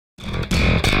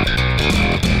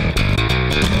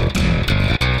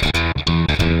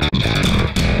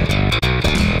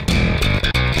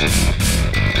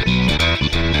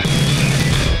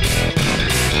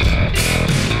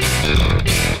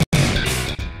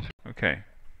Okay.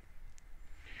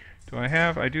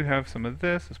 I do have some of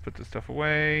this. Let's put this stuff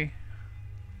away.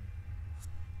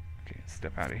 Okay,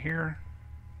 step out of here.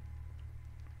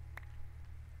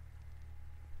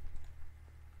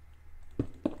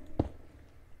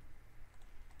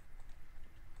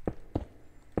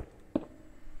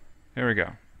 There we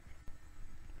go.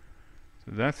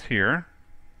 So that's here.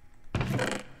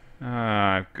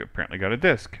 I've apparently got a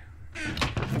disk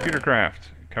for computer craft.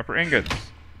 Copper ingots.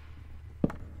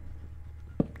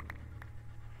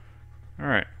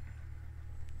 Alright.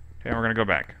 Okay, we're going to go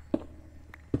back.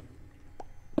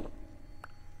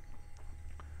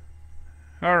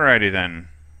 Alrighty then.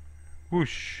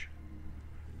 Whoosh.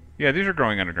 Yeah, these are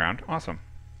growing underground. Awesome.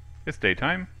 It's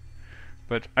daytime.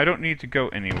 But I don't need to go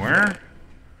anywhere.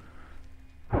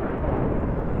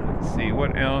 Let's see,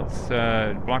 what else?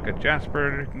 Block of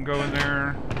jasper can go in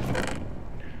there.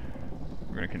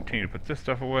 We're going to continue to put this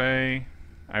stuff away.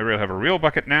 I really have a real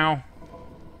bucket now.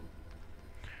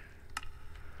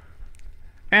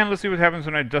 And let's see what happens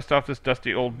when I dust off this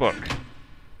dusty old book.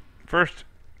 First,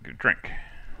 good drink.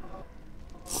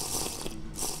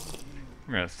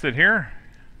 We're going to sit here.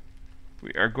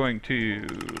 We are going to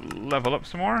level up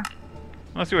some more.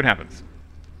 Let's see what happens.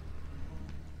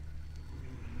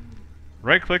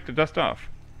 Right-click to dust off.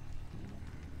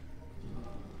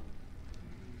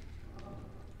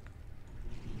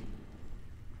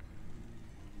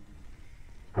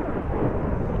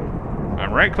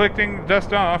 I'm right-clicking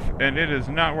dust off, and it is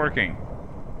not working.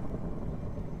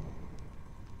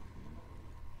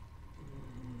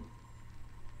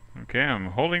 Okay,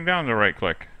 I'm holding down the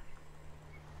right-click.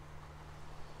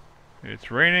 It's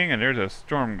raining, and there's a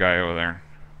storm guy over there.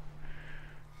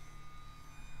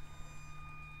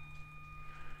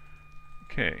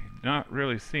 Okay, not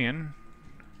really seeing.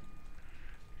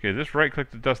 Okay, this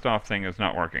right-click to dust off thing is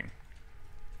not working.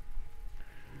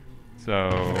 So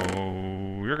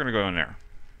you're gonna go in there.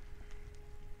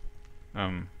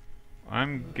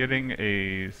 I'm getting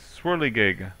a swirly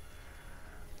gig.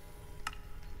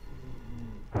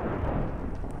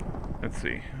 Let's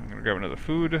see. I'm gonna grab another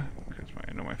food because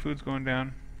I know my food's going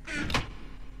down.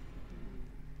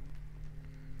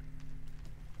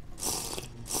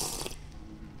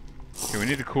 Okay, we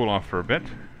need to cool off for a bit.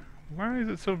 Why is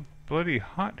it so bloody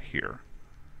hot here?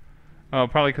 Oh,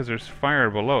 probably because there's fire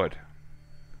below it.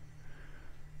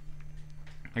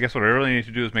 I guess what I really need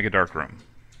to do is make a dark room.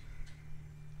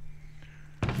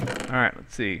 Alright,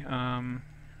 let's see. 1,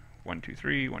 2,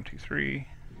 3, 1, 2, 3.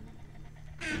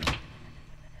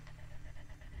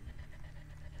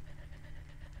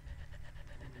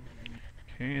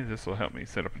 Okay, this will help me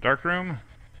set up a dark room.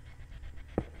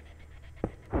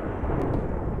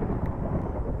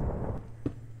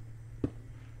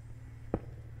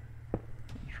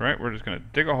 That's right, we're just going to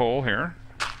dig a hole here.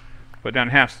 Put down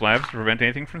half slabs to prevent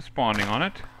anything from spawning on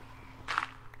it.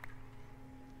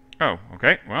 Oh,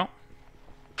 okay, well.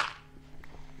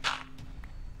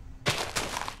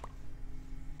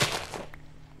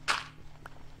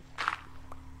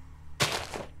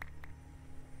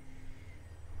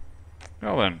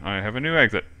 Well then, I have a new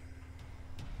exit.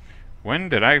 When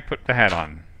did I put the hat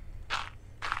on?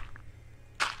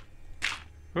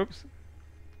 Oops.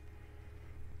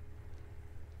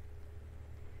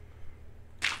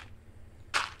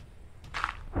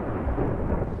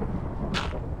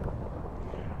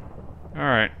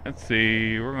 Alright, let's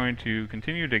see. We're going to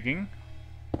continue digging.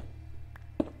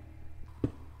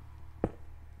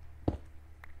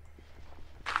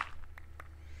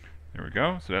 There we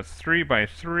go. So that's 3 by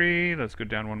 3. Let's go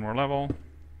down one more level.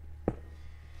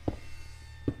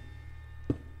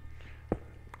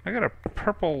 I got a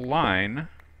purple line.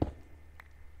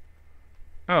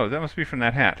 Oh, that must be from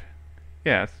that hat.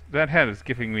 Yes, that hat is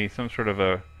giving me some sort of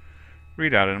a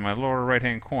readout in my lower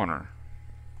right-hand corner.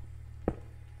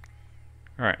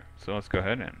 Alright, so let's go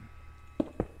ahead and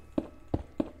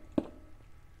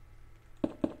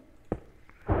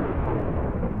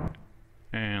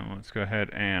let's go ahead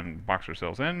and box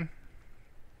ourselves in.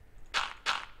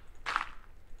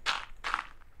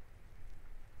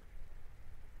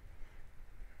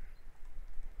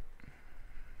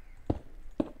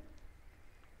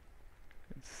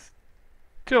 It's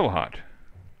still hot.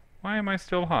 Why am I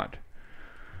still hot?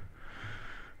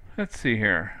 Let's see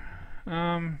here.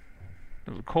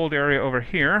 There's a cold area over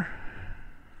here.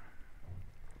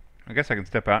 I guess I can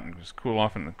step out and just cool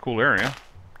off in the cool area.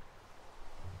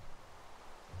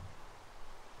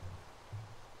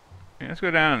 Yeah, let's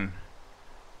go down and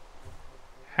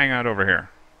hang out over here.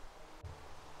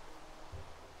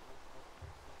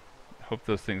 Hope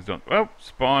those things don't... Oh,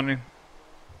 spawning.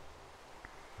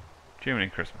 Jiminy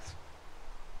Christmas.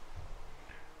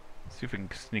 Let's see if we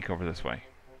can sneak over this way.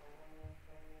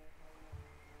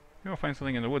 Maybe I'll find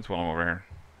something in the woods while I'm over here.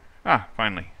 Ah,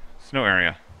 finally. Snow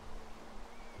area.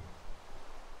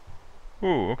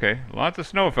 Ooh, okay. Lots of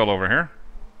snow fell over here.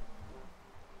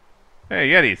 Hey,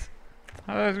 Yetis.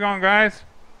 How's it going, guys?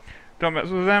 Don't mess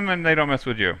with them, and they don't mess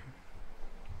with you.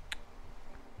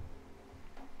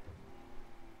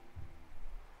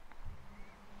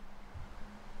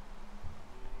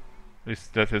 At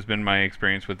least that has been my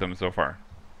experience with them so far.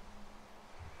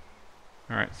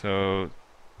 Alright, so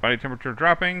body temperature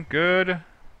dropping. Good.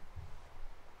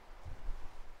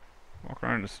 Walk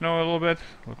around in the snow a little bit.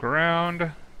 Look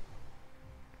around.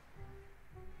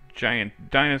 Giant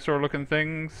dinosaur-looking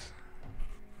things.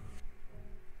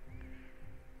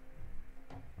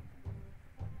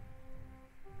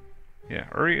 Yeah,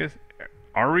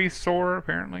 Arisaur,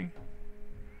 apparently.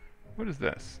 What is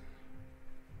this?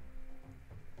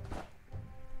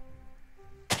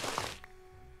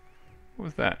 What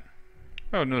was that?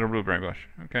 Oh, another blueberry bush.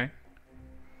 Okay.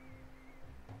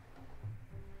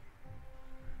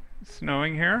 It's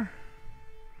snowing here.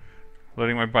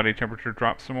 Letting my body temperature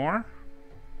drop some more.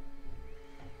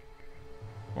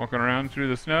 Walking around through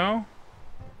the snow.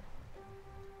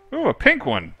 Ooh, a pink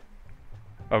one!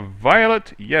 A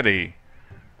violet yeti.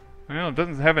 Well, it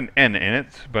doesn't have an N in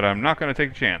it, but I'm not going to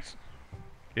take a chance.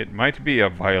 It might be a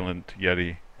violent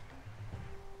yeti.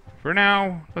 For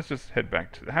now, let's just head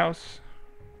back to the house.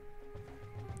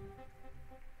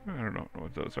 I don't know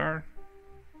what those are.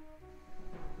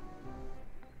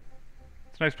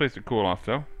 It's a nice place to cool off,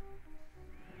 though.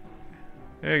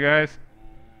 Hey, guys.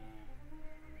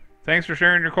 Thanks for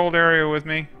sharing your cold area with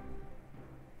me.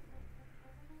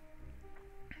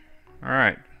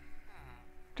 Alright.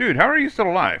 Dude, how are you still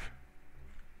alive?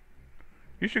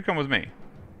 You should come with me.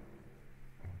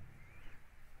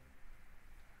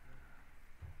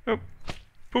 Oh.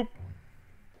 Poop.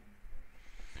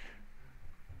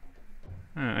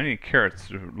 I need carrots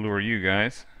to lure you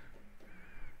guys.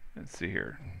 Let's see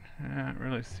here. Not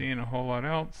really seeing a whole lot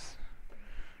else.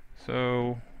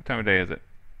 So, what time of day is it?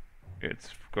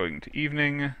 It's going to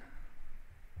evening.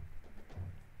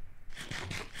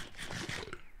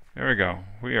 There we go.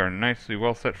 We are nicely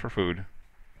well set for food.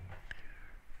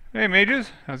 Hey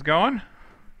mages, how's it going?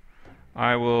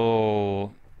 I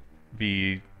will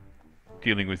be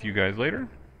dealing with you guys later.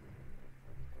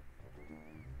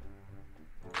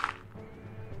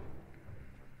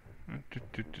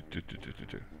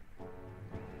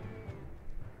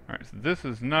 Alright, so this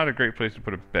is not a great place to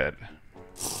put a bed.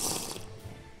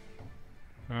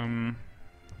 I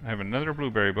have another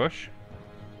blueberry bush.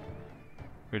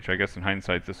 Which I guess in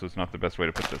hindsight this was not the best way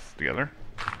to put this together.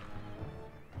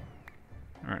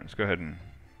 Alright, let's go ahead and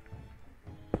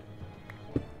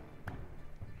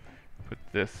put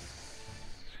this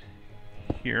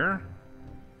here.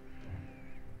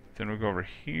 Then we'll go over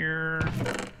here.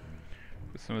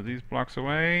 Put some of these blocks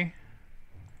away.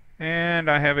 And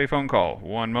I have a phone call.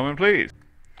 One moment, please.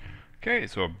 Okay,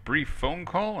 so a brief phone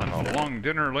call and a long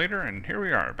dinner later, and here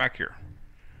we are, back here.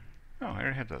 Oh, I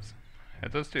already had those.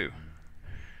 Had those too.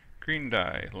 Green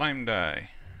dye, lime dye.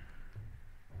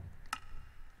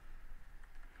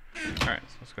 Alright,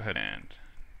 so let's go ahead and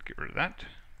get rid of that.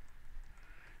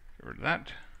 Get rid of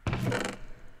that.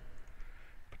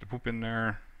 Put the poop in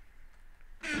there.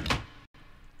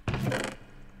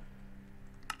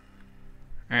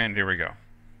 And here we go.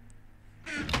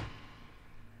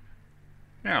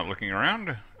 Now, looking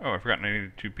around. Oh, I forgot I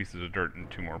needed 2 pieces of dirt and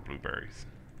 2 more blueberries.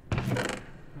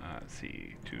 Let's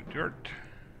see, 2 dirt.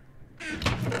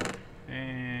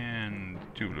 And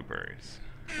 2 blueberries.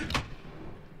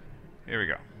 Here we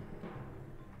go.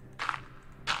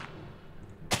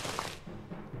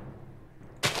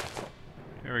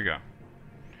 Here we go.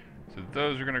 So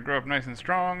those are going to grow up nice and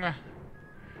strong.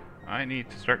 I need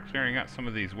to start clearing out some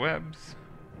of these webs.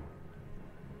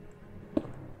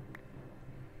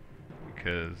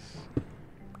 Because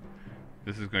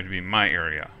this is going to be my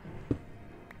area.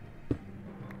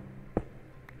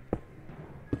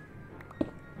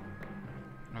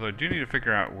 Although I do need to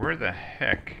figure out where the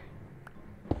heck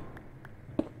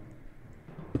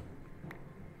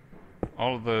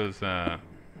all of those that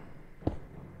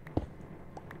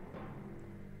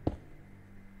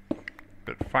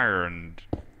fire and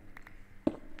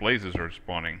blazes are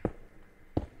spawning.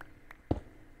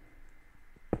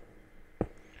 I'm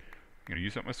gonna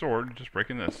use up my sword, just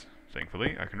breaking this.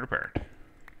 Thankfully, I can repair it.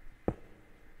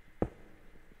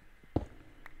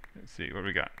 Let's see, what do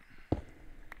we got?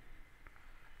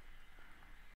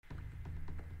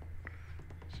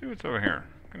 Let's see what's over here.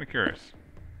 Kinda curious.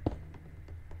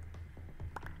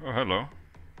 Oh, hello.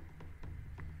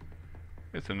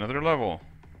 It's another level.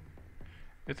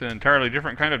 It's an entirely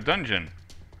different kind of dungeon.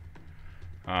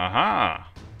 Aha!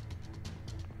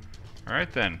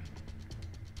 Alright then.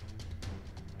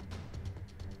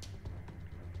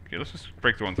 Okay, let's just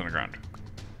break the ones on the ground.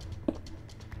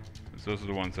 Those are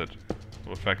the ones that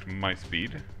will affect my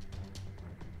speed.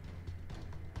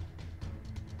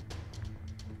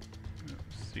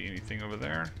 See anything over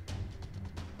there?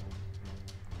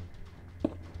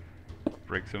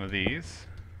 Break some of these.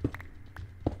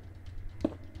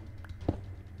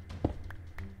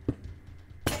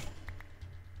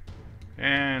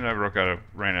 And I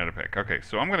ran out of pick. Okay,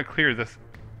 so I'm going to clear this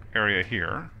area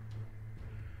here.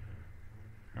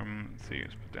 Let's see,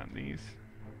 let's put down these.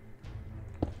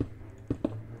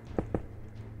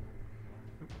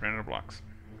 Ran out of blocks.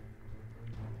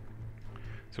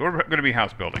 So we're going to be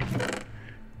house building.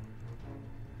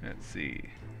 Let's see.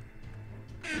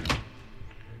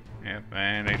 Yep,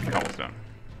 and 8 cobblestone.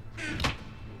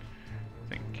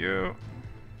 Thank you.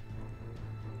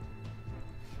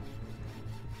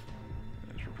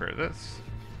 Let's repair this.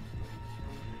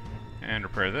 And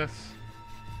repair this.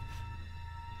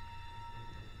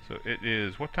 So it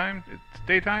is what time? It's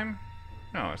daytime?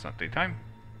 No, it's not daytime.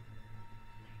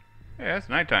 Yeah, it's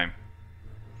nighttime.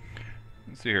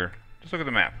 Let's see here. Just look at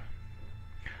the map.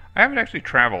 I haven't actually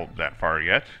traveled that far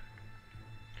yet.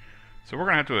 So we're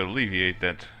going to have to alleviate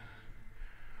that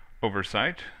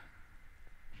oversight.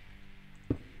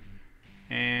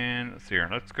 And let's see here.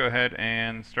 Let's go ahead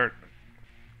and start.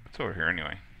 What's over here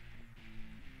anyway?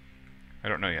 I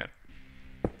don't know yet.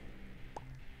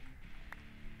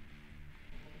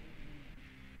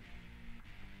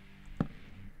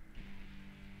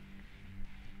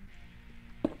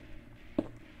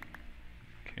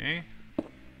 Okay.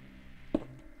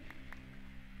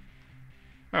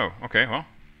 Oh, okay, well.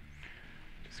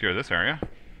 Just clear this area.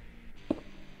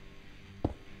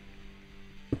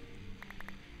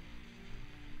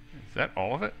 Is that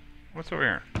all of it? What's over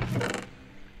here?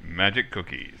 Magic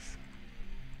cookies.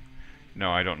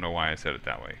 No, I don't know why I said it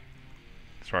that way.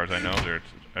 As far as I know,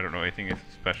 I don't know anything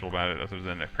special about it other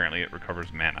than apparently it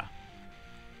recovers mana.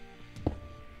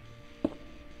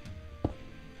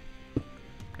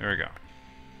 There we go.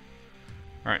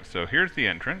 Alright, so here's the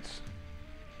entrance.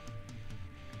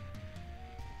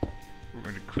 We're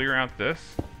going to clear out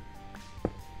this.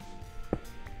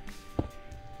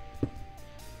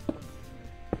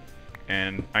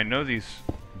 And I know these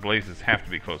blazes have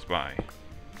to be close by.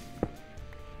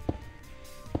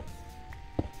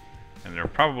 And they're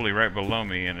probably right below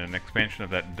me in an expansion of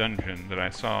that dungeon that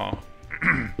I saw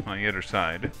on the other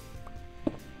side.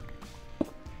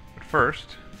 But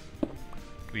first,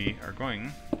 we are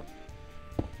going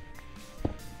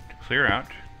to clear out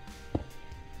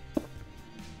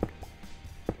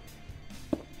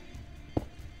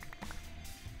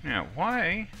now.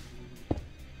 Why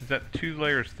is that 2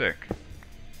 layers thick?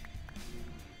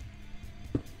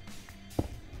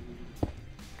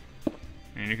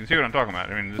 And you can see what I'm talking about.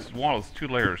 I mean, this wall is 2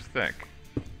 layers thick.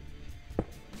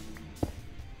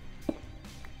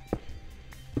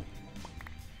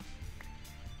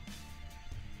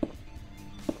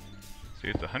 See,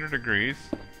 it's 100 degrees.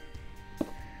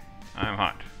 I'm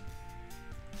hot.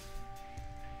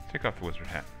 Take off the wizard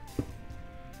hat.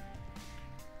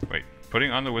 Wait,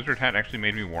 putting on the wizard hat actually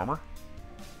made me warmer?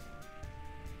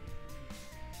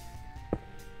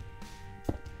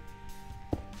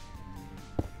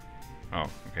 Oh,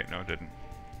 okay, no it didn't.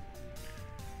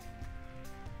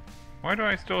 Why do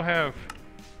I still have...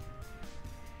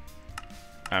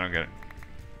 I don't get it.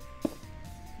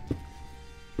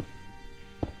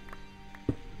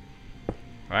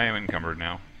 I am encumbered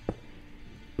now.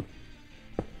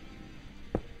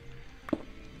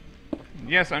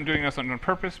 Yes, I'm doing this on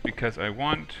purpose because I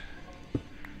want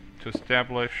to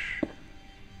establish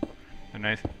a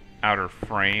nice outer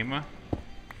frame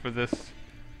for this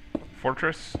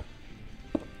fortress.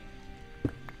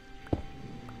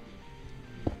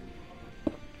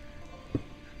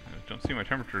 I don't see my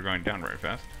temperature going down very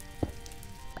fast.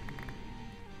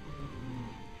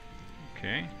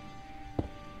 Okay.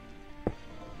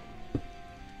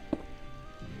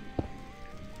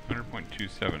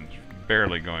 .27 is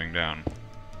barely going down.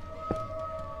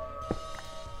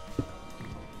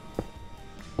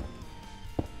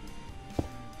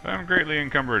 I'm greatly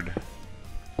encumbered.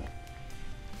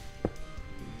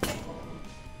 Oh,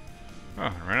 I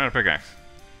ran out of pickaxe.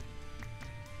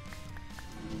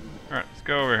 Alright, let's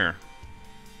go over here.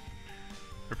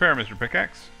 Repair, Mr.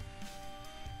 Pickaxe.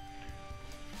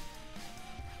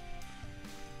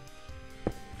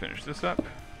 Finish this up.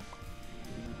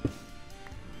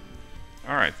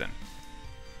 Alright then.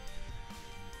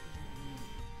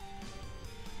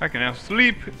 I can now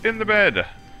sleep in the bed.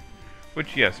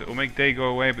 Which, yes, it will make day go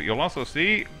away, but you'll also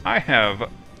see I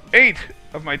have 8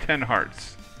 of my 10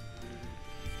 hearts.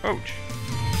 Ouch!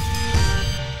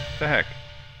 The heck?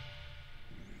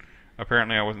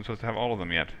 Apparently I wasn't supposed to have all of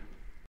them yet.